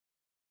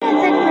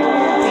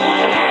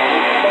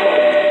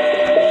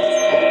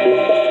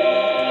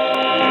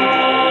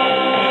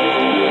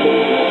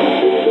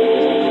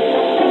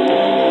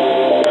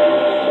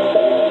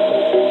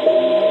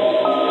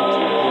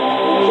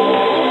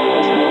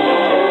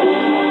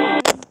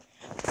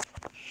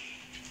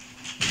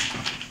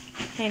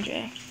Hey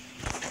Jay.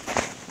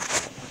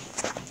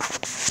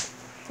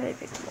 Today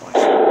pick more.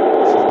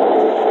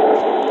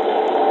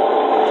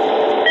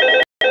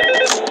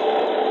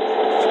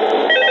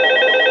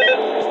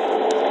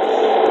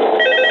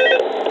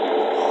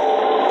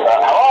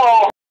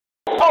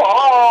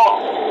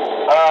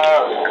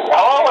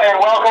 Hello and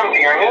welcome to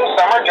your new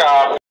summer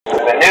job,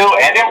 the new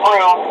and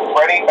improved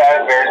Freddy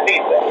Fazbear's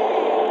Pizza.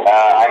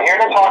 I'm here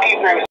to talk you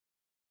through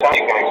something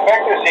you can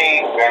expect to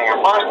see during your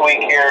first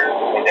week here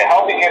and to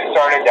help you get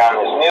started down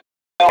this new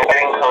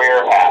exciting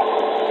career path.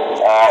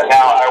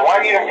 Now, I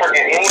want you to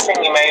forget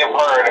anything you may have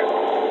heard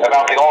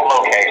about the old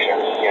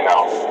location.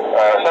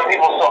 Some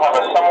people still have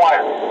a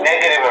somewhat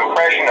negative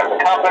impression of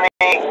the company.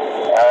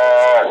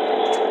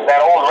 That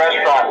old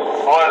restaurant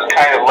was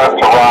kind of left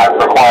to rot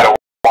for quite a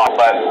while,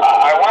 but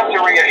I want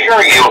to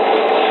reassure you,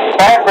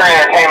 Fazbear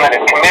Entertainment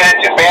is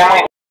committed to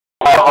family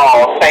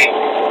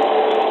safety.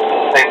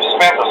 They've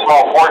spent a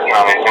small fortune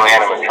on these new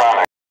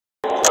animatronics.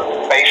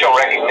 Facial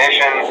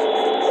recognition,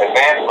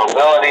 advanced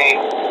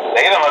mobility,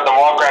 they even let them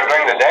walk around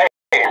during the day.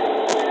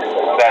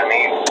 Isn't that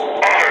neat?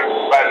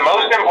 But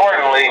most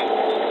importantly,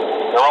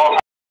 they're all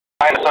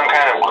tied to some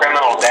kind of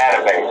criminal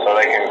database so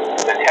they can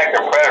detect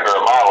a predator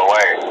a mile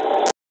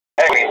away.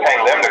 Hey, we're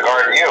paying them to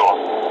guard you.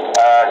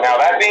 Now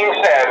that being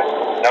said,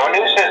 no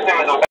new system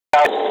is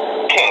without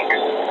kinks.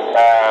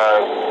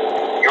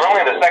 You're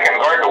only the second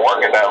guard to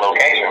work at that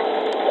location.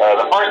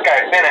 The first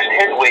guy finished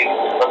his week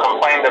but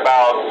complained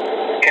about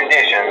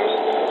conditions.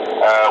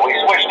 We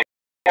switched to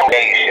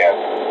day shift.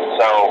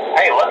 So,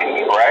 hey, lucky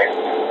you, right?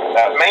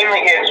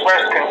 Mainly he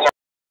expressed concern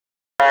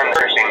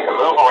to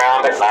move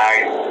around at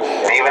night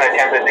and even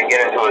attempted to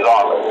get into his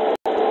office.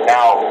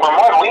 Now, from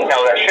what we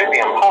know, that should be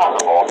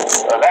impossible.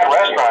 That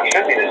restaurant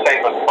should be the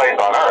safest place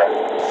on Earth.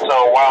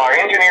 So while our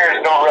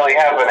engineers don't really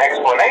have an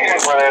explanation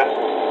for this,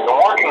 the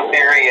working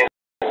theory is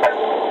that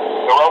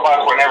the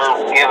robots were never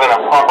given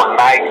a proper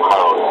night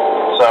mode.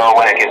 So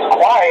when it gets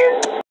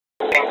quiet,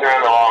 they think they're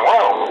in the wrong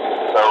room.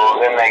 So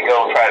then they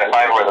go try to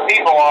find where the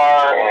people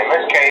are, and in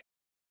this case,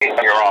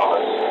 your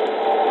office.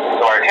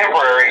 So our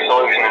temporary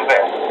solution is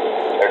this.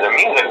 There's a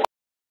music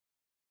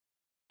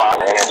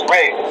box, and it's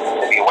rigged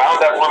to be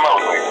wound up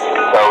remotely.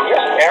 So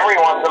just every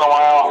once in a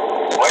while,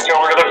 switch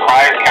over to the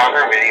prize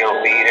counter video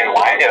feed and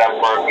wind it up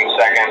for a few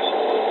seconds.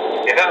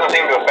 It doesn't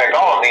seem to affect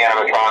all of the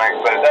animatronics,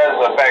 but it does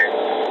affect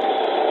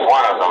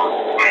one of them.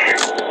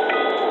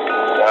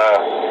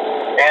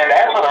 And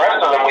as for the rest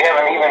of them, we have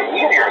an even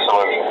easier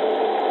solution.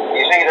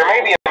 You see, there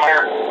may be a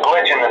minor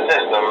glitch in the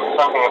system,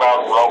 something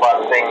about the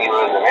robot seeing you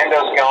as an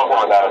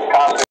endoskeleton without its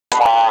costume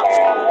on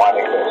and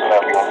wanting to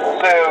stuff you into the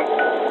suit.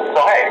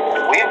 So hey,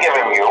 we've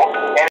given you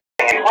a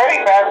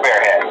Freddy Fazbear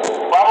head.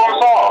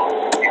 Problem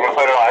solved. You can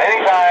put it on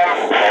any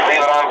time and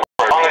leave it on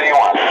for as long as you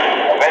want.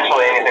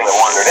 Eventually anything that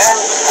wandered in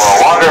will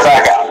wander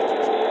back out.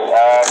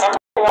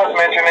 Something worth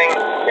mentioning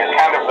is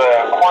kind of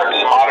the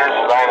quirky modern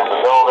design of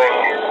the building.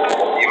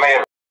 You may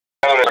have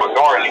noticed there were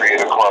doors for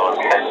you to close.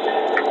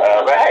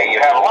 But hey, you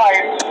have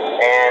lights,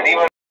 and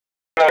even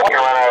though you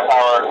run out of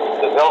power,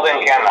 the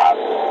building cannot.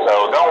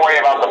 So don't worry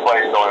about the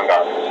place going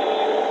dark.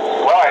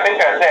 Well, I think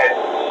that's it.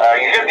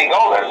 You should be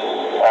golden.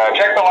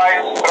 Check the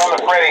lights, put on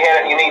the Freddy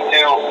head if you need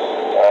to.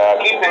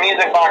 Keep the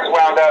music box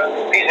wound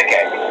up. Piece of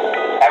cake.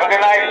 Have a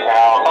good night, and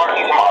I'll talk to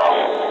you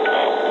tomorrow.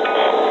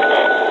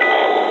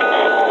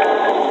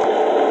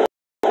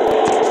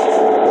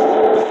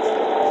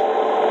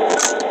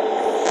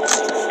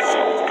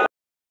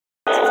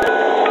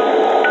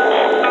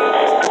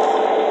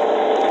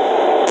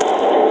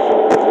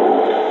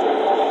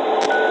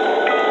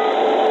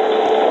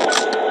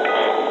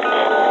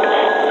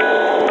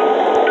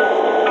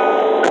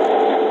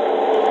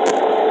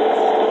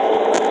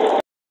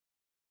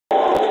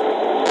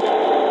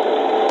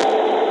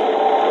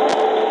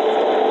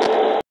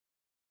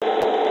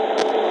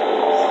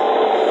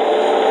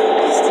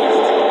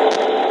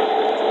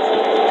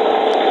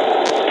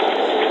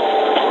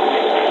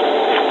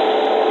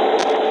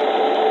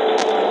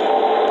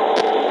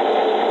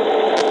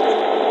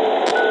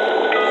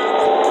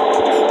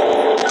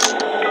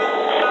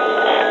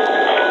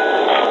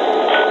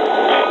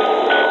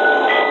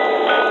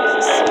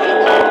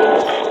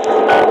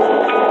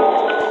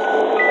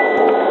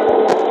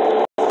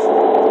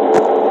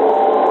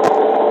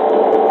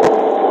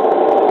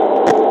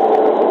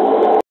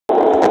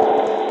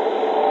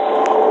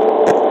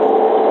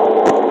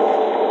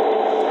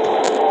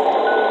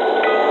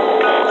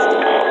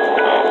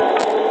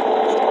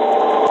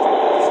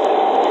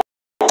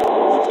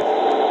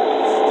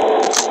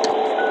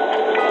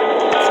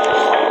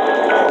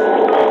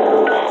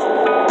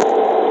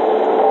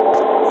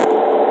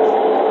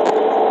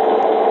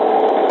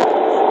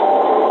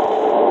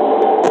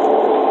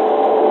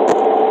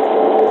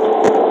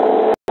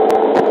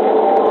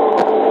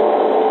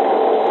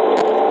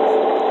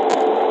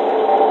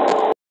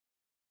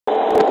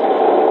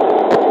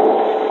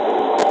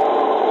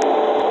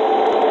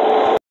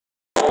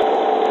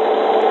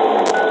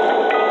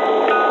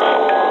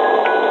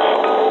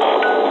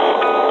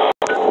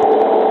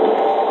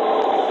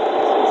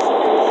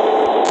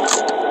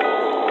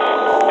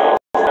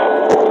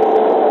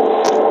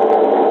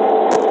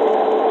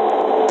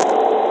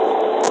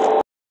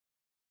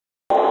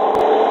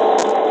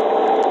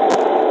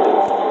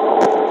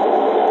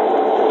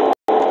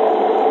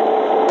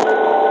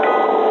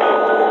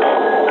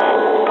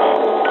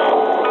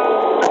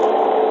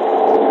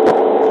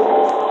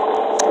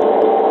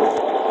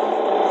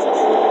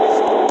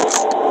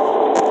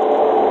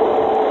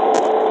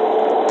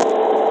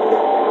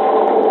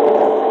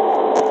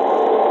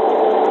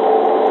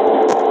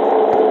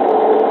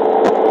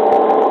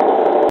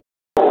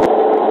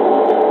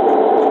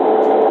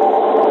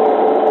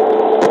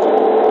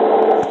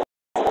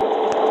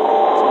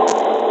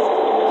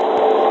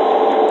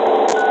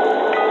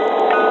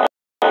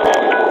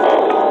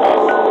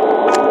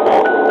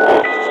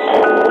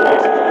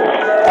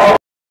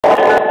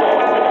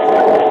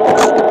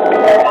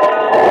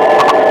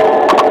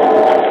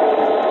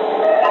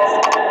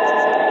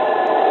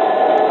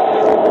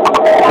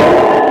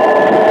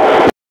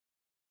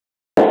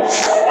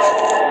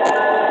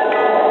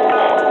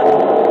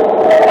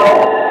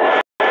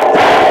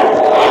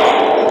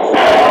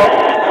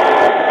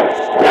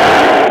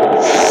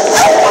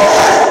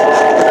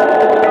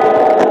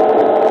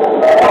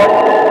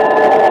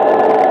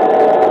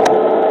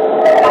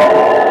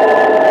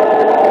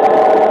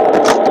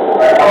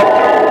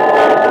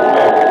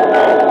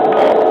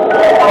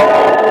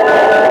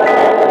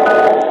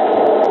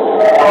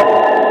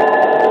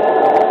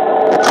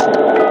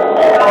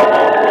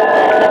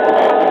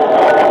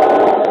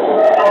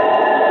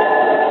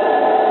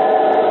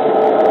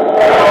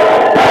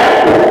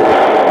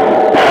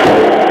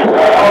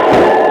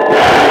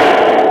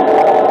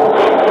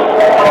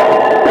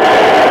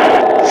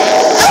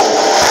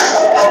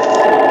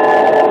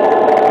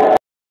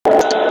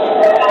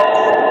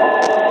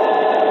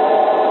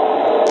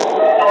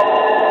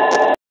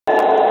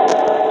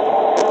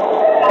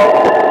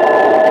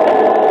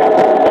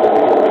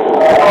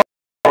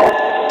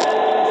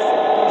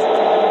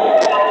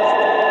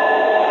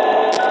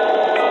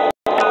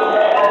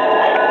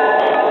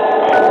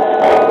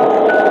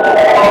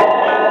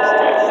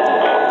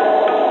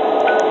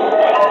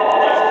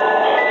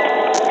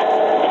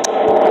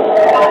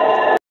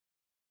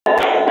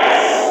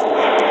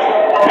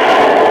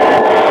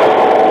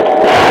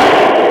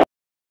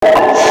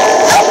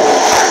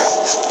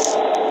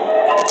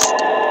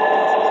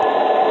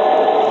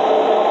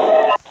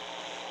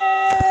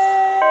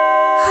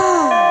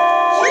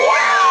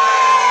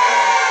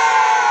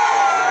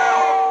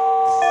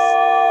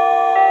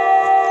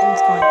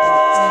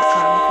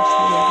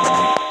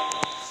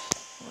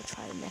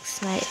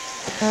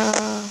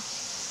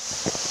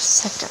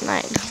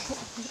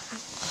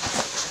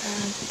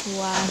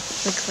 last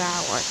 6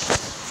 hours.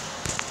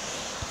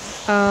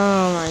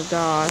 Oh my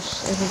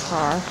gosh, it's a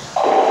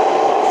car.